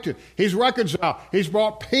resurrected. He's reconciled. He's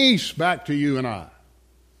brought peace back to you and I.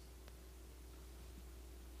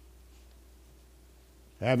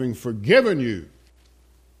 Having forgiven you.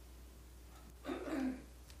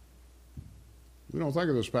 We don't think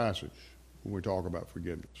of this passage when we talk about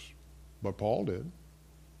forgiveness, but Paul did.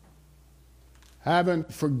 Having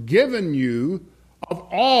forgiven you of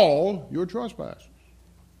all your trespasses.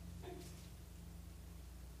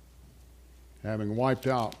 Having wiped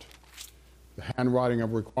out the handwriting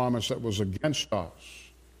of requirements that was against us,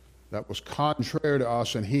 that was contrary to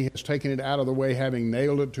us, and he has taken it out of the way, having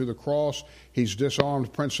nailed it to the cross. He's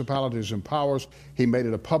disarmed principalities and powers. He made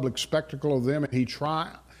it a public spectacle of them, and he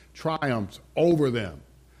triumphed over them.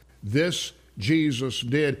 This Jesus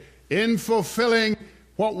did in fulfilling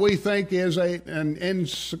what we think is an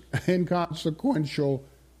inconsequential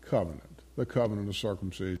covenant, the covenant of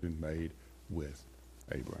circumcision made with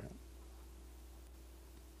Abraham.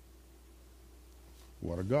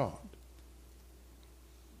 What a God.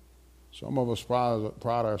 Some of us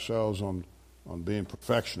pride ourselves on being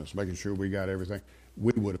perfectionists, making sure we got everything.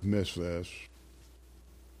 We would have missed this.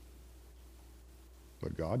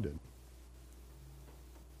 But God didn't.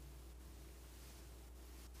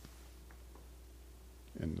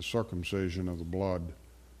 In the circumcision of the blood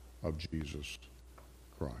of Jesus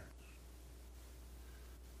Christ.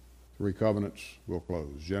 3 covenants will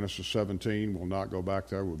close. Genesis 17, we'll not go back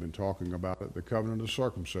there. We've been talking about it. The covenant of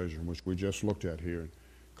circumcision, which we just looked at here in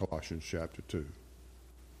Colossians chapter 2.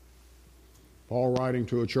 Paul writing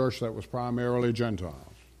to a church that was primarily Gentiles.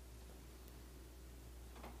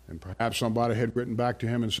 And perhaps somebody had written back to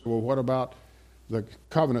him and said, well, what about the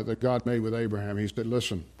covenant that God made with Abraham? He said,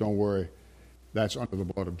 listen, don't worry. That's under the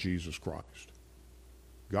blood of Jesus Christ.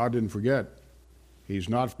 God didn't forget. He's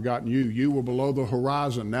not forgotten you. You were below the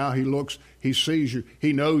horizon. Now he looks, he sees you,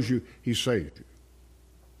 he knows you, he saved you.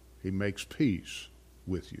 He makes peace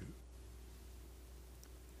with you.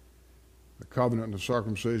 The covenant of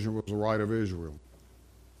circumcision was the right of Israel.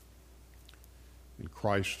 And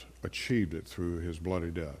Christ achieved it through his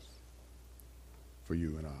bloody death for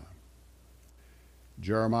you and I.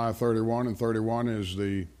 Jeremiah 31 and 31 is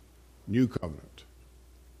the new covenant,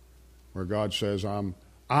 where God says, I'm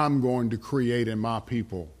going to create in my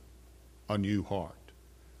people a new heart.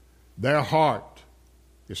 Their heart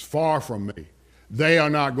is far from me. They are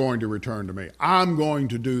not going to return to me. I'm going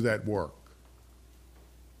to do that work.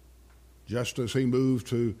 Just as he moved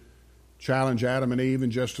to challenge Adam and Eve,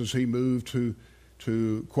 and just as he moved to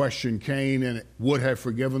question Cain and would have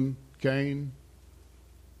forgiven Cain,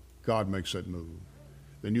 God makes that move.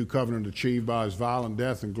 The new covenant achieved by his violent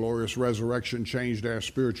death and glorious resurrection changed our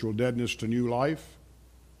spiritual deadness to new life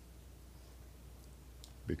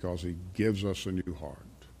because he gives us a new heart.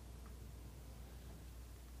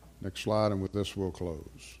 Next slide, and with this we'll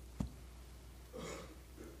close.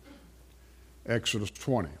 Exodus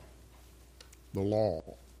 20, the law,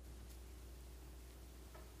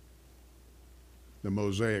 the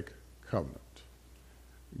Mosaic covenant.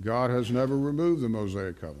 God has never removed the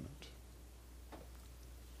Mosaic covenant.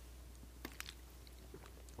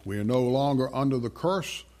 We are no longer under the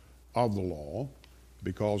curse of the law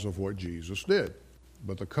because of what Jesus did.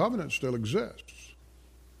 But the covenant still exists.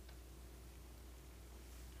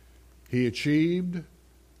 He achieved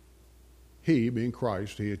he, being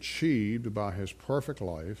Christ, he achieved by his perfect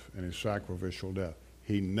life and his sacrificial death.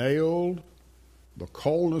 He nailed the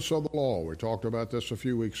coldness of the law. We talked about this a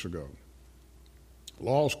few weeks ago.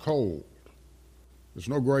 Law's cold. There's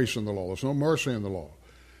no grace in the law. There's no mercy in the law.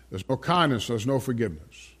 There's no kindness. There's no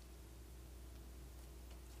forgiveness.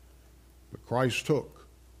 But Christ took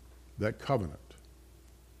that covenant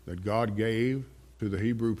that God gave to the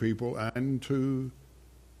Hebrew people and to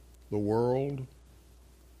the world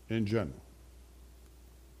in general.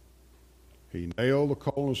 He nailed the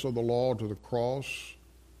coldness of the law to the cross,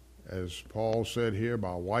 as Paul said here,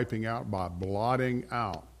 by wiping out, by blotting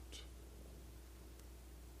out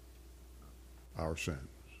our sins.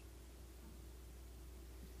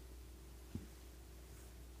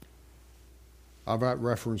 I've got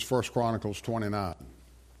referenced 1 Chronicles 29.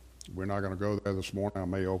 We're not going to go there this morning. I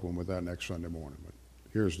may open with that next Sunday morning. But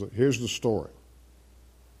here's the story.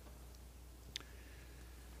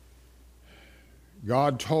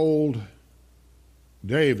 God told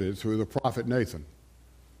David through the prophet Nathan,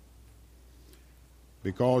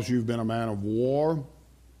 because you've been a man of war,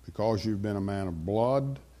 because you've been a man of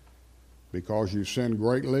blood, because you've sinned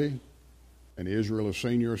greatly, and Israel has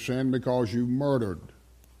seen your sin, because you murdered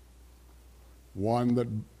one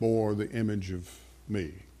that bore the image of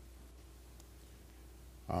me,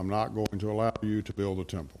 I'm not going to allow you to build a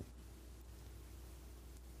temple.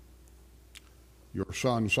 Your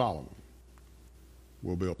son Solomon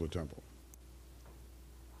will build the temple.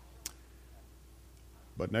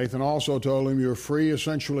 But Nathan also told him, you're free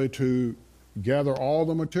essentially to gather all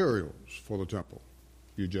the materials for the temple.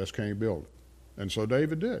 You just can't build it. And so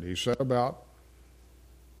David did. He set about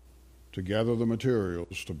to gather the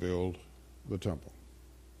materials to build the temple.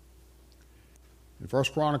 In 1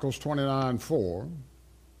 Chronicles 29:4,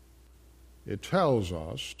 it tells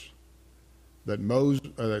us that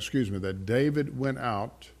that David went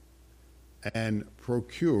out and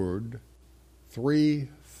procured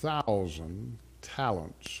 3,000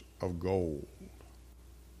 talents of gold.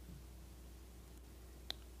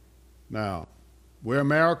 Now, we're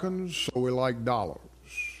Americans, so we like dollars.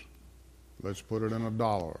 Let's put it in a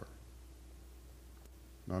dollar.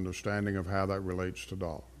 An understanding of how that relates to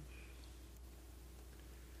dollars.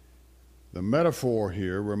 The metaphor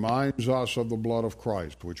here reminds us of the blood of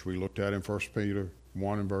Christ, which we looked at in 1 Peter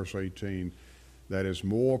 1 and verse 18, that is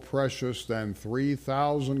more precious than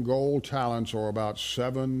 3,000 gold talents, or about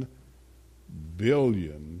 $7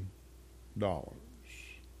 billion.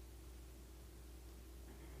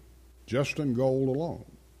 Just in gold alone,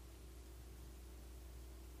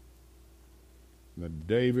 that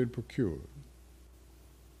David procured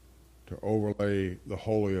to overlay the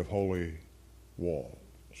Holy of Holy walls.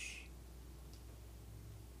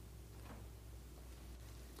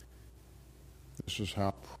 This is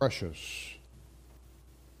how precious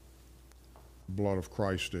the blood of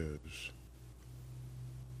Christ is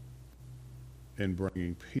in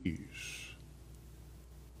bringing peace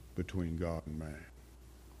between God and man.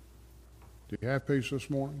 Do you have peace this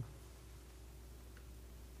morning?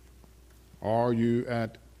 Are you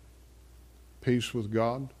at peace with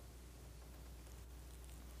God?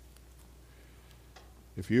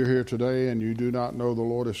 If you're here today and you do not know the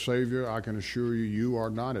Lord as Savior, I can assure you, you are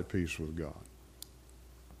not at peace with God.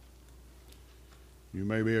 You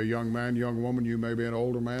may be a young man, young woman, you may be an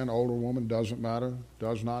older man, older woman, doesn't matter,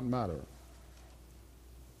 does not matter.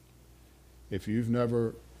 If you've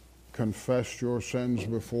never confessed your sins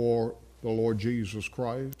before the Lord Jesus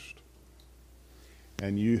Christ,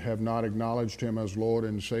 and you have not acknowledged Him as Lord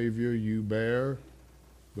and Savior, you bear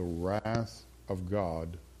the wrath of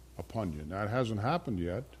God upon you. Now, it hasn't happened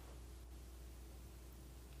yet,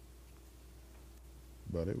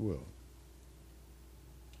 but it will.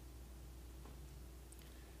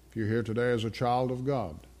 If you're here today as a child of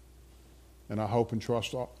God, and I hope and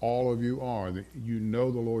trust all of you are, that you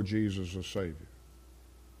know the Lord Jesus as Savior.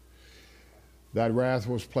 That wrath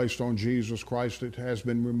was placed on Jesus Christ. It has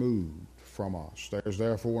been removed from us. There's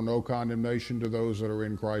therefore no condemnation to those that are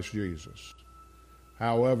in Christ Jesus.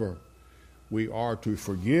 However, we are to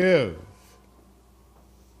forgive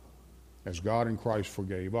as God in Christ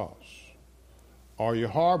forgave us. Are you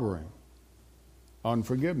harboring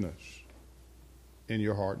unforgiveness in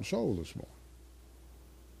your heart and soul this morning?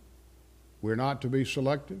 We're not to be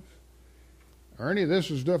selective. Ernie, this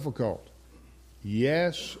is difficult.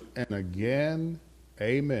 Yes, and again,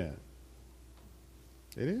 amen.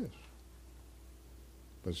 It is.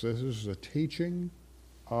 But this is the teaching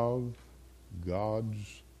of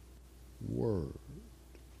God's Word.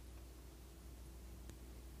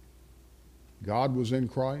 God was in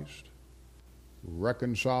Christ,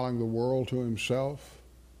 reconciling the world to Himself,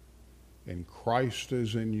 and Christ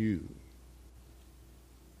is in you,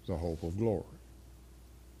 the hope of glory.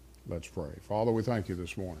 Let's pray. Father, we thank you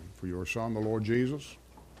this morning for your Son, the Lord Jesus.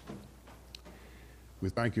 We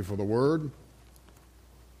thank you for the Word.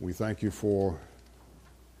 We thank you for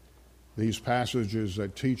these passages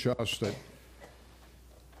that teach us that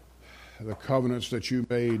the covenants that you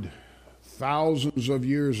made thousands of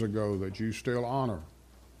years ago that you still honor,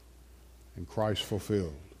 and Christ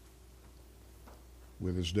fulfilled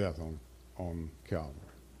with his death on Calvary.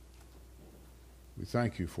 We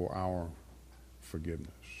thank you for our forgiveness.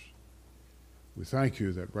 We thank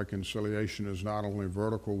you that reconciliation is not only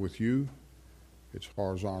vertical with you, it's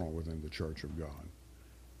horizontal within the church of God.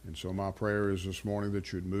 And so my prayer is this morning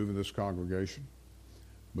that you'd move in this congregation,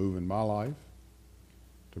 move in my life,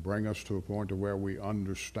 to bring us to a point to where we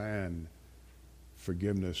understand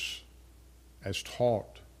forgiveness as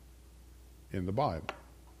taught in the Bible.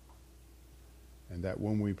 And that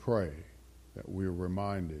when we pray, that we're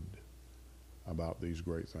reminded about these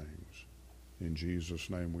great things. In Jesus'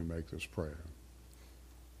 name we make this prayer.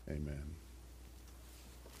 Amen.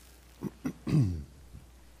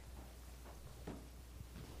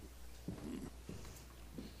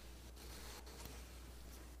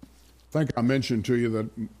 I think I mentioned to you that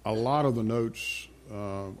a lot of the notes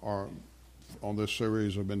are on this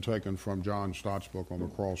series have been taken from John Stott's book on the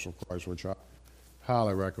cross of Christ, which I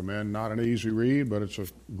highly recommend. Not an easy read, but it's a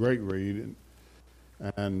great read.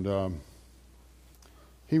 And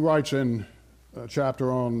he writes in a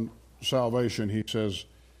chapter on salvation, he says,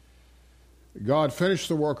 God finished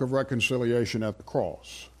the work of reconciliation at the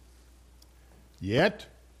cross. Yet,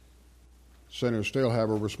 sinners still have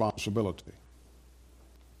a responsibility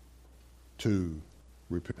to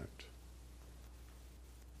repent.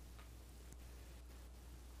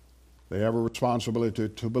 They have a responsibility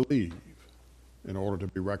to believe in order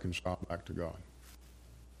to be reconciled back to God.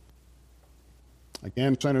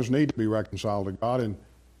 Again, sinners need to be reconciled to God, and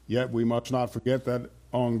yet we must not forget that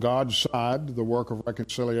on God's side, the work of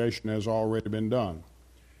reconciliation has already been done.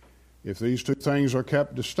 If these two things are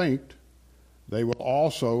kept distinct, they will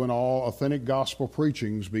also, in all authentic gospel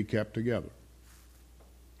preachings, be kept together.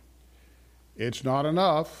 It's not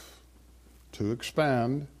enough to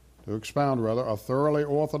expound a thoroughly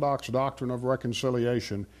orthodox doctrine of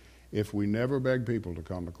reconciliation if we never beg people to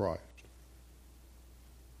come to Christ.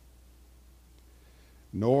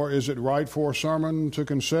 Nor is it right for a sermon to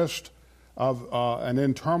consist of an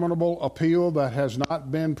interminable appeal that has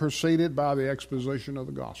not been preceded by the exposition of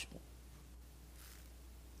the gospel.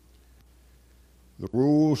 The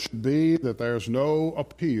rule should be that there's no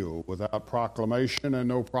appeal without proclamation and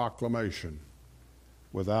no proclamation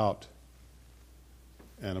without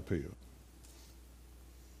an appeal.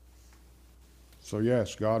 So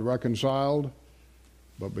yes, God reconciled,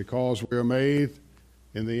 but because we are made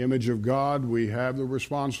in the image of God, we have the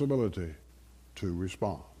responsibility to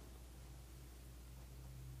respond.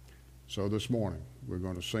 So this morning, we're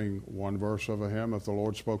going to sing one verse of a hymn, If the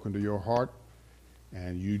Lord's Spoken to Your Heart,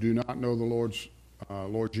 and you do not know the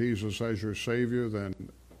Lord Jesus as your Savior, then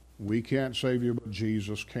we can't save you, but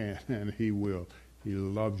Jesus can, and He will. He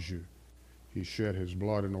loves you. He shed His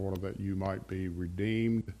blood in order that you might be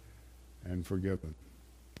redeemed and forgiven.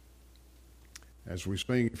 As we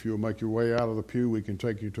sing, if you'll make your way out of the pew, we can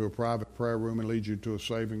take you to a private prayer room and lead you to a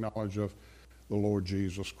saving knowledge of the Lord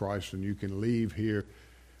Jesus Christ, and you can leave here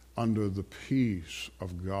under the peace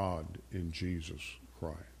of God in Jesus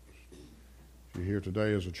Christ. If you're here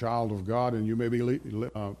today as a child of God, and you may be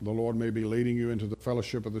the Lord may be leading you into the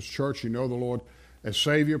fellowship of this church, you know the Lord as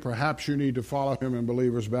Savior, perhaps you need to follow Him in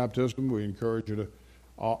believer's baptism. We encourage you to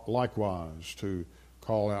likewise to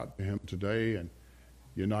call out to Him today and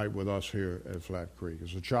unite with us here at Flat Creek.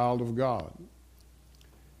 As a child of God,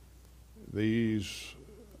 these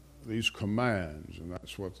commands, and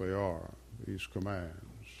that's what they are, these commands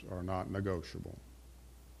are not negotiable.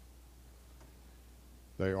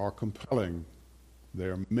 They are compelling. They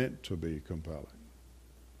are meant to be compelling.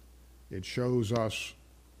 It shows us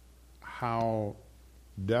how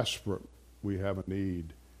desperate we have a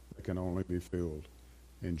need that can only be filled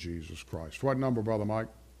in Jesus Christ. What number, Brother Mike?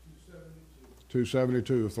 272.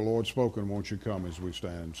 272. If the Lord's spoken, won't you come as we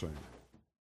stand and sing?